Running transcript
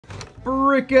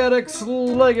Brick addicts,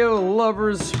 Lego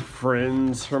lovers,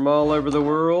 friends from all over the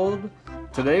world.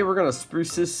 Today we're gonna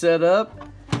spruce this set up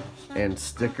and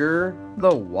sticker the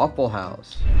Waffle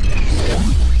House.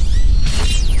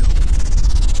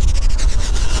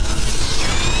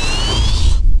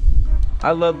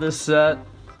 I love this set.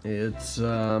 It's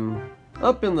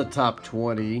up in the top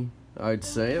 20, I'd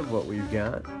say, of what we've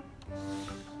got.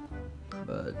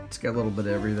 But it's got a little bit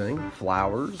of everything.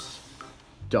 Flowers,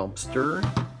 dumpster,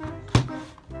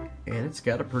 and it's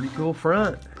got a pretty cool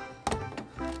front.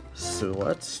 So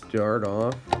let's start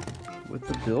off with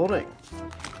the building.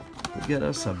 We got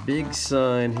us a big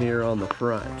sign here on the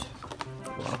front.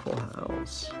 Waffle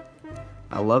House.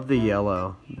 I love the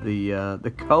yellow.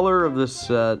 The color of this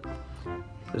set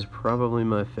is probably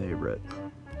my favorite.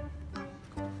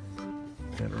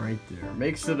 And right there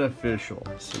makes it official.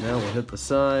 So now we'll hit the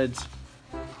sides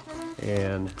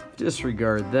and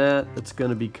disregard that. It's going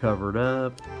to be covered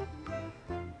up.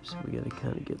 So we got to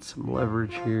kind of get some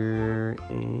leverage here,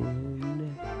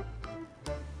 and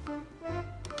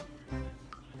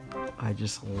I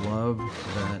just love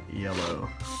that yellow.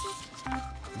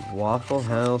 Waffle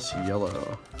House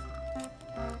yellow.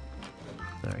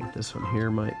 Alright, this one here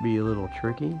might be a little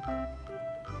tricky.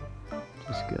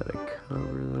 Just gotta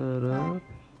cover that up.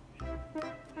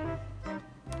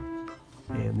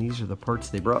 And these are the parts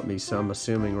they brought me, so I'm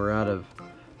assuming we're out of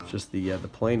just the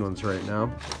plain ones right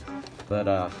now.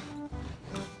 But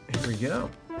here we go.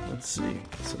 Let's see.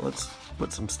 So let's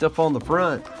put some stuff on the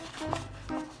front.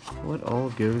 What all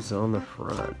goes on the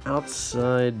front?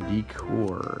 Outside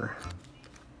decor.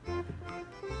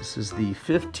 This is the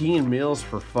 15 meals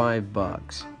for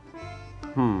 $5.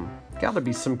 Gotta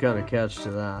be some kind of catch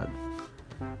to that.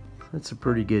 That's a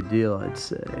pretty good deal, I'd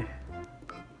say.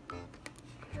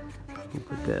 We'll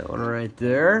put that one right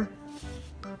there.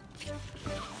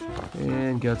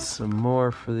 And got some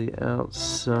more for the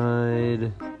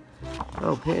outside.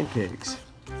 Oh, pancakes.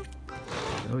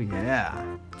 Oh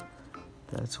yeah.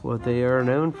 That's what they are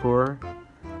known for.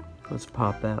 Let's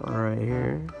pop that one right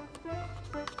here.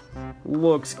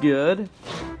 Looks good.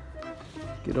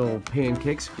 Good old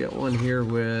pancakes. We got one here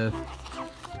with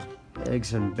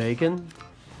eggs and bacon.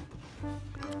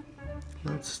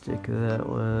 Let's stick that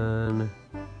one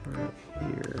right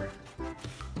here.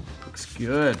 Looks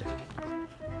good.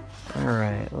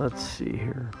 Alright, let's see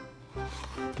here.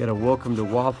 Got a welcome to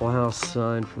Waffle House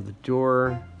sign for the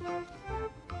door,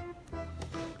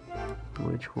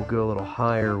 which will go a little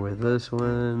higher with this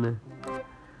one.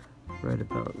 Right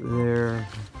about there.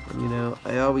 You know,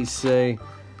 I always say,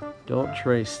 don't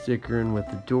try stickering with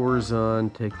the doors on,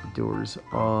 take the doors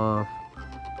off.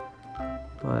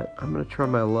 But I'm going to try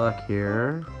my luck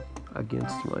here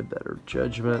against my better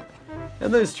judgment.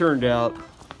 And those turned out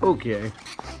okay.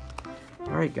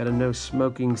 Alright, got a no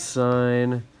smoking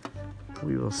sign.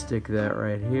 We will stick that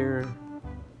right here.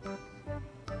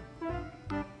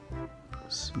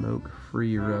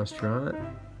 Smoke-free restaurant.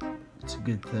 It's a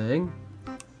good thing.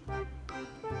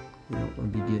 You don't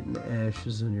want to be getting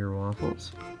ashes in your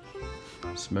waffles.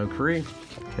 Smoke-free.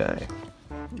 Okay.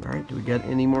 Alright, do we got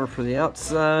any more for the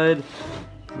outside?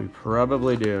 We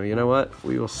probably do. You know what?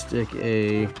 We will stick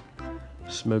a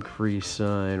smoke-free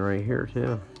sign right here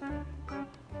too.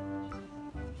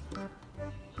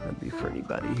 That'd be for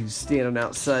anybody who's standing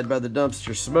outside by the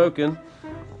dumpster smoking,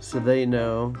 so they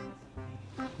know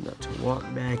not to walk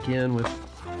back in with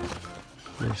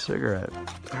their cigarette.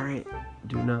 Alright,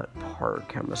 do not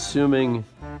park. I'm assuming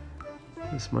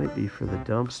this might be for the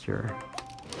dumpster.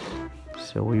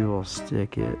 So we will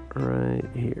stick it right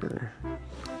here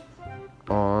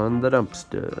on the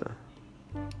dumpster.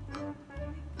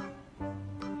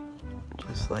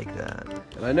 Just like that.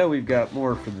 And I know we've got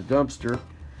more for the dumpster.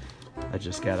 I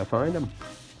just gotta find them.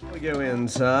 We go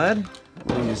inside.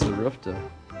 We'll use the roof to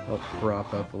help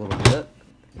prop up a little bit.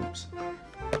 Oops.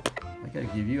 I gotta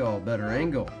give you all a better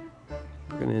angle.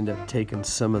 We're gonna end up taking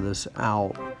some of this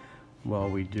out while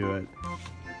we do it.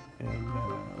 And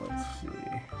let's see.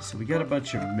 So we got a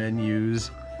bunch of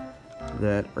menus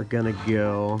that are gonna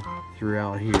go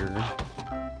throughout here.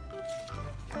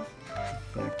 In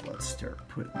fact, let's start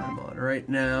putting them on right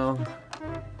now.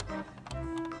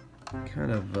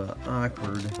 Kind of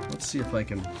awkward. Let's see if I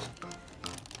can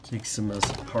take some of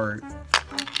this apart.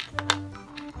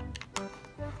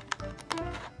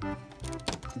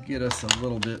 Get us a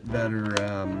little bit better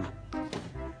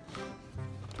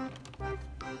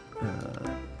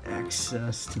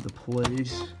access to the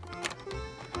place.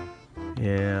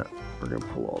 Yeah, we're gonna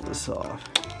pull all this off.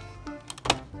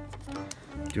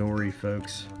 Don't worry,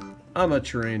 folks. I'm a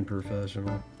trained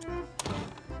professional.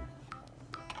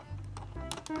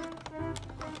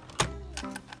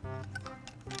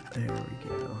 There we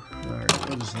go. All right,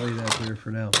 we'll just lay that there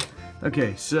for now.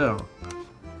 Okay, so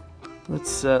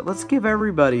let's give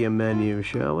everybody a menu,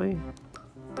 shall we?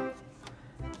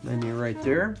 Menu right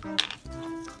there.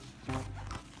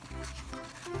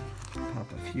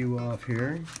 Pop a few off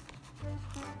here.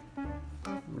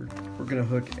 We're gonna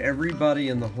hook everybody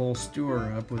in the whole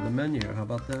store up with a menu. How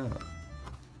about that?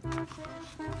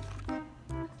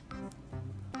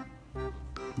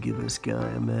 Give this guy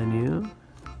a menu.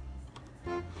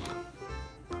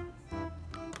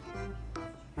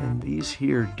 And these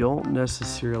here don't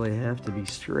necessarily have to be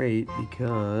straight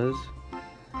because,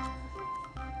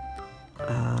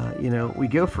 you know, we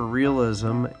go for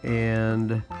realism,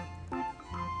 and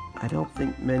I don't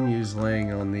think menus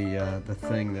laying on the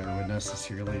thing there would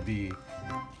necessarily be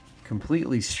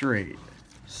completely straight.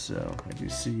 So I do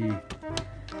see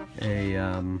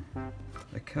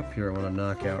a cup here I want to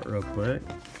knock out real quick.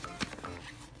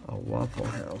 A Waffle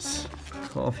House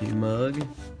coffee mug.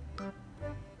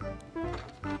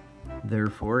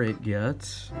 Therefore, it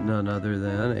gets none other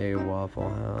than a Waffle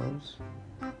House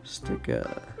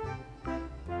sticker.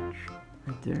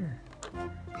 Right there.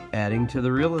 Adding to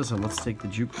the realism. Let's take the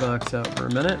jukebox out for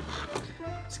a minute.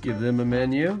 Let's give them a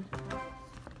menu.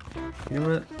 You know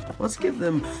what? Let's give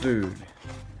them food.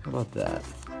 How about that?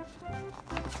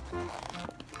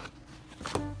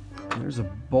 There's a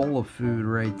bowl of food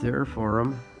right there for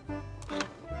them.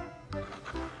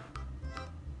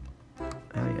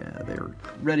 Oh yeah, they're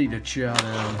ready to chow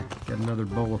down. Got another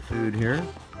bowl of food here,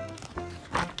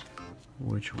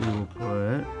 which we will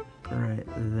put right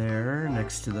there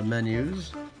next to the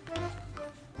menus.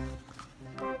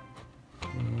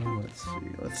 And let's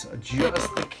see, let's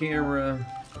adjust the camera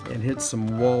and hit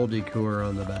some wall decor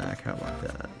on the back. How about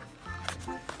that?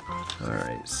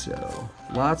 Alright, so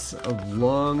lots of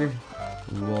long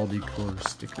wall decor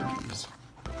stickers.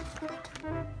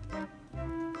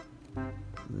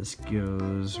 This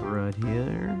goes right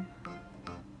here.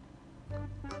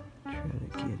 Try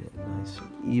to get it nice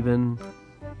and even.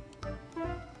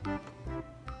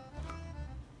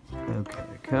 Okay,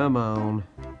 come on.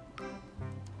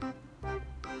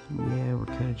 Yeah, we're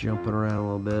kind of jumping around a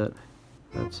little bit.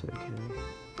 That's okay.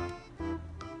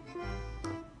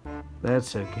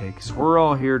 That's okay, because we're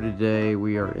all here today.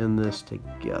 We are in this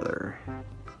together.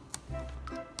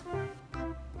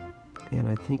 And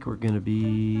I think we're going to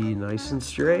be nice and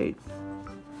straight.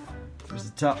 Here's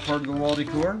the top part of the wall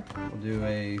decor. We'll do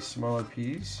a smaller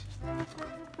piece.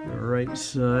 The right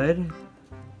side.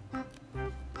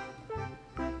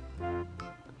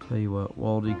 Tell you what,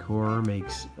 wall decor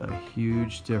makes a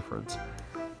huge difference.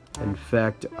 In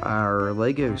fact, our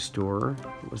Lego store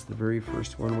was the very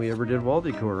first one we ever did wall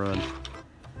decor on.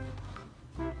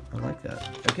 I like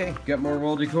that. Okay, got more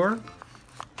wall decor.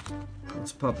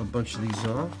 Let's pop a bunch of these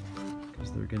off,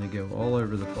 because they're going to go all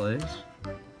over the place.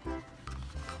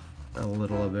 A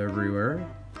little of everywhere.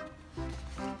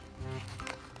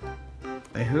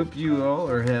 I hope you all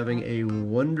are having a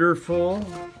wonderful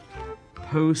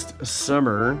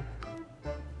post-summer.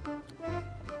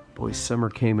 Boy, summer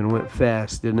came and went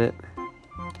fast, didn't it?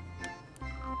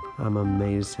 I'm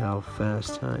amazed how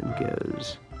fast time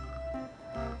goes.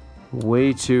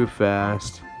 Way too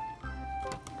fast.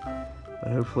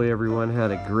 But hopefully everyone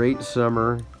had a great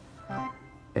summer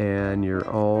and you're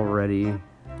all ready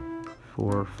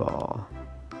for fall.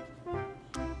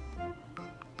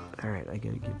 Alright, I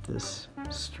gotta get this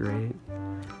straight.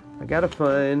 I gotta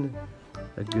find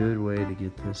a good way to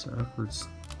get this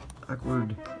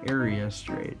awkward area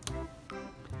straight.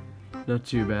 Not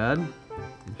too bad.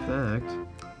 In fact,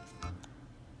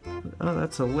 oh,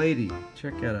 that's a lady.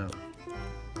 Check that out.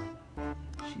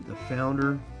 Is she the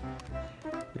founder?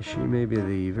 Is she maybe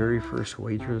the very first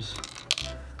waitress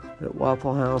that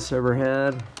Waffle House ever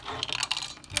had?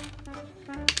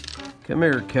 Come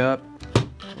here, Cup.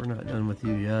 We're not done with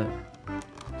you yet.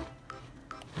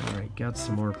 Alright, got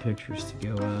some more pictures to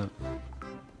go up.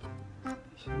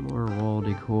 Some more wall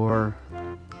decor.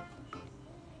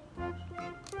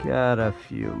 Got a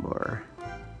few more.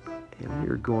 And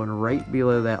we're going right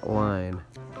below that line.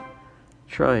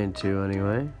 Trying to,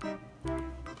 anyway.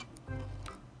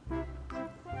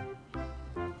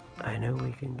 I know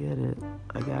we can get it.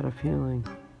 I got a feeling.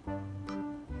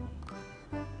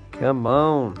 Come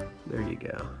on. There you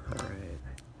go.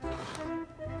 Alright.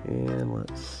 And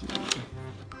let's see.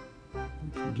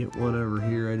 We can get one over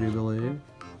here, I do believe.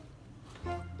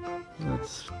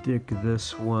 Let's stick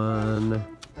this one.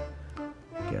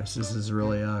 Guess this is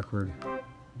really awkward.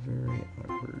 Very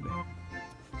awkward.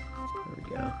 There we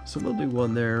go. So we'll do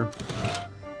one there.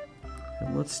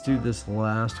 And let's do this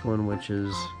last one, which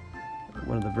is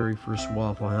one of the very first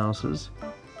Waffle Houses.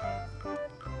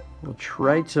 we'll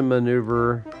try to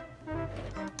maneuver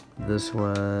this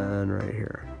one right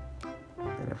here.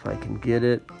 And if I can get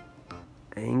it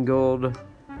angled,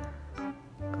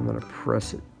 I'm gonna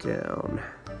press it down.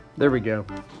 There we go.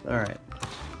 All right,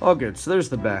 all good. So there's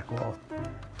the back wall.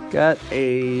 Got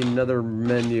another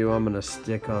menu I'm gonna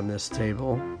stick on this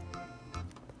table.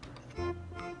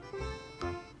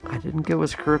 I didn't go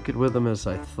as crooked with them as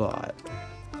I thought.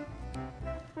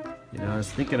 You know, I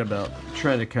was thinking about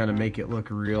trying to kind of make it look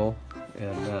real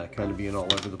and kind of being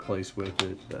all over the place with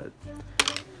it, but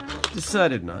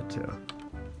decided not to.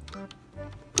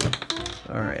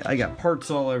 Alright, I got parts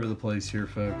all over the place here,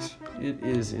 folks. It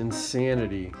is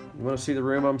insanity. You want to see the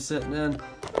room I'm sitting in?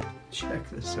 Check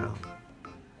this out.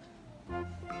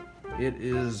 It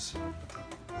is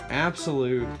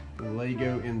absolute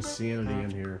Lego insanity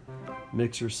in here.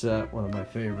 Mixer set, one of my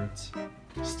favorites.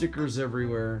 Stickers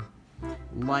everywhere.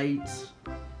 Lights.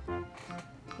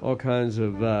 All kinds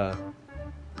of,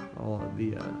 all of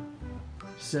the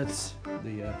sets.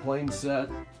 The plane set.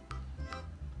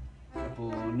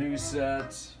 Couple of new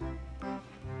sets.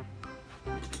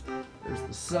 There's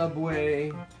the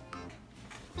subway.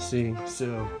 See,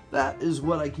 so that is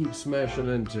what I keep smashing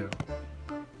into.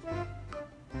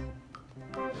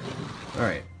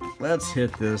 Alright, let's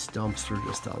hit this dumpster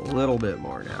just a little bit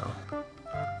more now.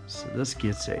 So this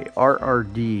gets a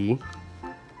RRD,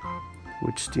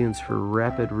 which stands for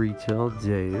Rapid Retail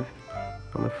Dave,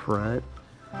 on the front,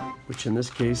 which in this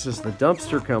case is the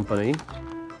dumpster company.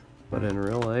 But in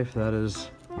real life, that is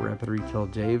Rapid Retail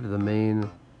Dave, the main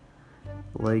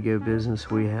Lego business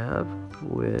we have,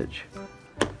 which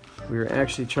we're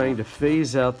actually trying to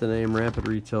phase out the name Rapid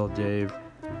Retail Dave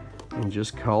and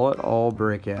just call it all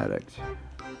Brick Addict,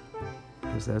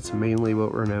 because that's mainly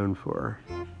what we're known for.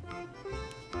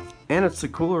 And it's a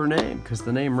cooler name, because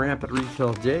the name Rapid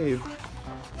Retail Dave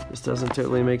just doesn't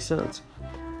totally make sense.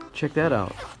 Check that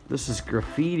out. This is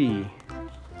graffiti.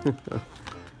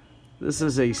 This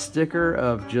is a sticker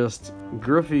of just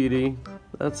graffiti,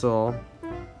 that's all,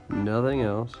 nothing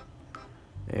else.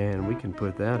 And we can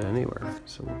put that anywhere,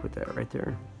 so we'll put that right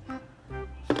there.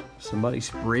 Somebody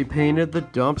spray painted the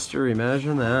dumpster,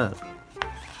 imagine that.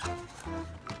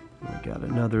 We got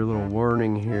another little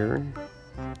warning here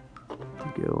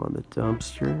to go on the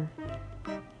dumpster.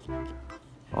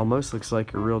 Almost looks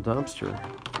like a real dumpster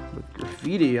with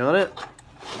graffiti on it.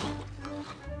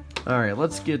 Alright,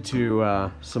 let's get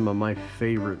to some of my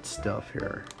favorite stuff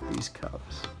here, these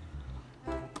cups.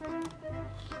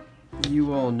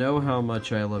 You all know how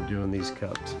much I love doing these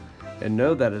cups, and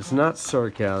know that it's not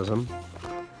sarcasm.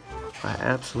 I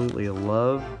absolutely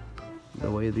love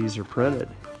the way these are printed.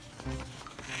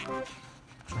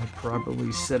 I've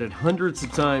probably said it hundreds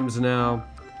of times now,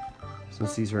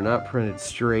 since these are not printed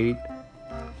straight.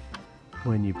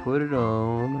 When you put it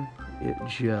on, it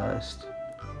just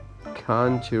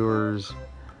contours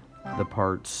the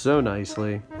parts so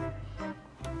nicely,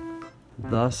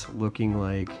 thus looking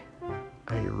like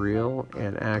a real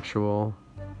and actual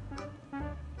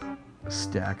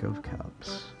stack of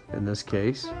cups. In this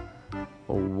case,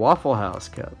 Waffle House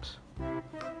cups.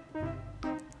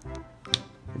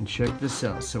 And check this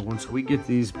out. So once we get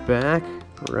these back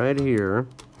right here,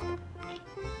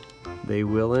 they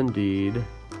will indeed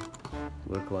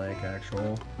look like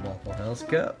actual Waffle House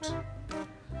cups,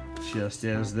 just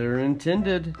as they're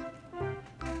intended.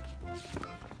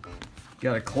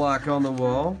 Got a clock on the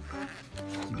wall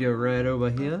to go right over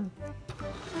here.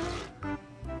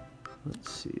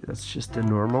 Let's see, that's just a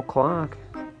normal clock.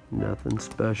 Nothing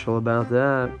special about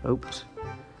that. Oops.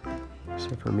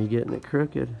 Except for me getting it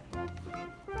crooked.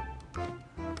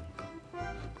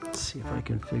 Let's see if I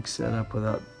can fix that up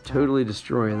without totally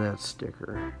destroying that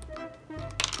sticker.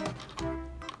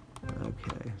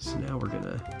 Okay, so now we're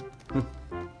gonna...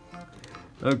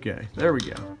 Okay, there we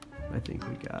go. I think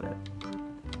we got it.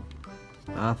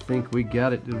 I think we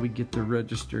got it. Did we get the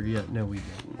register yet? No, we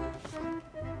didn't.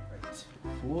 Right.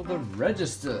 For the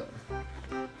register.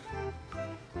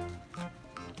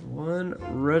 One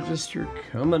register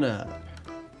coming up.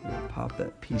 We'll pop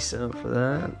that piece out for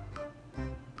that.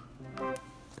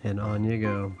 And on you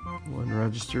go. One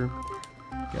register.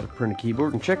 Got to print a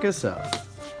keyboard. And check this out.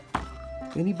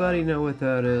 Anybody know what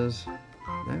that is?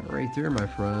 That right there, my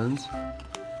friends,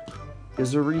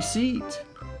 is a receipt.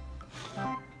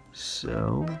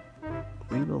 So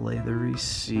we will lay the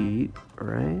receipt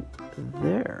right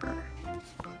there.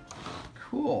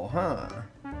 Cool, huh?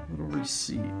 Little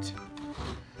receipt.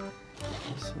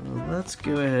 So let's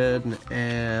go ahead and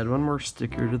add one more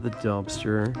sticker to the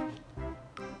dumpster.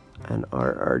 An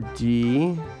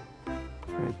RRD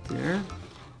right there.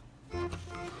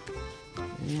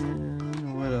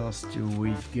 And what else do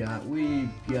we got?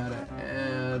 We've got to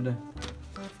add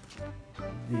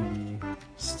the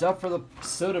stuff for the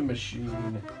soda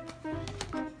machine.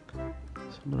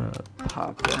 So I'm going to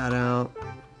pop that out.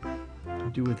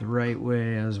 Do it the right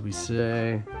way, as we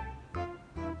say.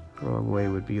 Wrong way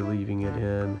would be leaving it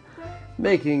in,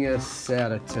 making a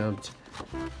sad attempt,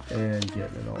 and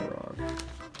getting it all wrong.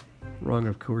 Wrong,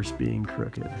 of course, being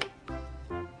crooked.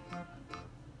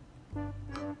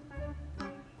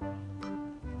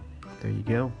 There you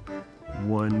go.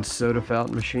 One soda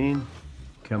fountain machine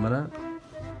coming up.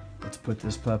 Let's put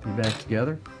this puppy back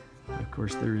together. Of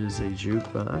course, there is a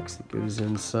jukebox that goes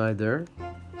inside there.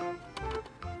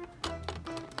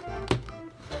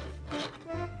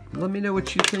 Let me know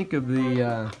what you think of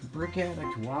the Brick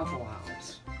Addict Waffle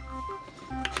House.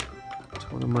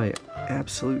 It's one of my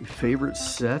absolute favorite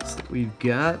sets that we've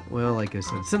got. Well, like I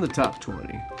said, it's in the top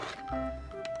 20.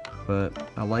 But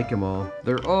I like them all.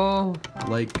 They're all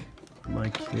like my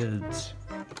kids.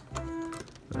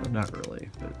 Not really,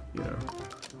 but you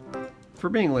know, for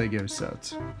being Lego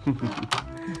sets.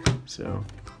 So,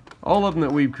 all of them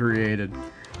that we've created.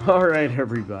 Alright,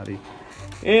 everybody.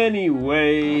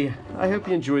 Anyway, I hope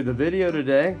you enjoyed the video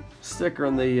today. Sticker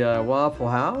on the Waffle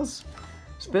House.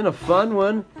 It's been a fun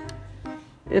one.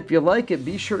 If you like it,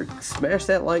 be sure to smash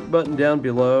that like button down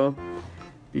below.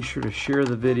 Be sure to share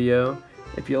the video.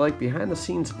 If you like behind the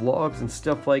scenes vlogs and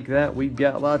stuff like that, we've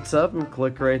got lots of them.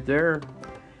 Click right there.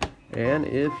 And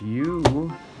if you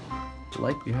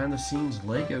like behind the scenes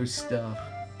Lego stuff,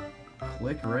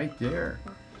 click right there.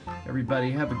 Everybody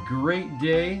have a great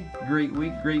day, great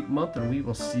week, great month, and we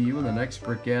will see you in the next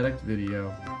Brick Addict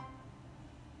video.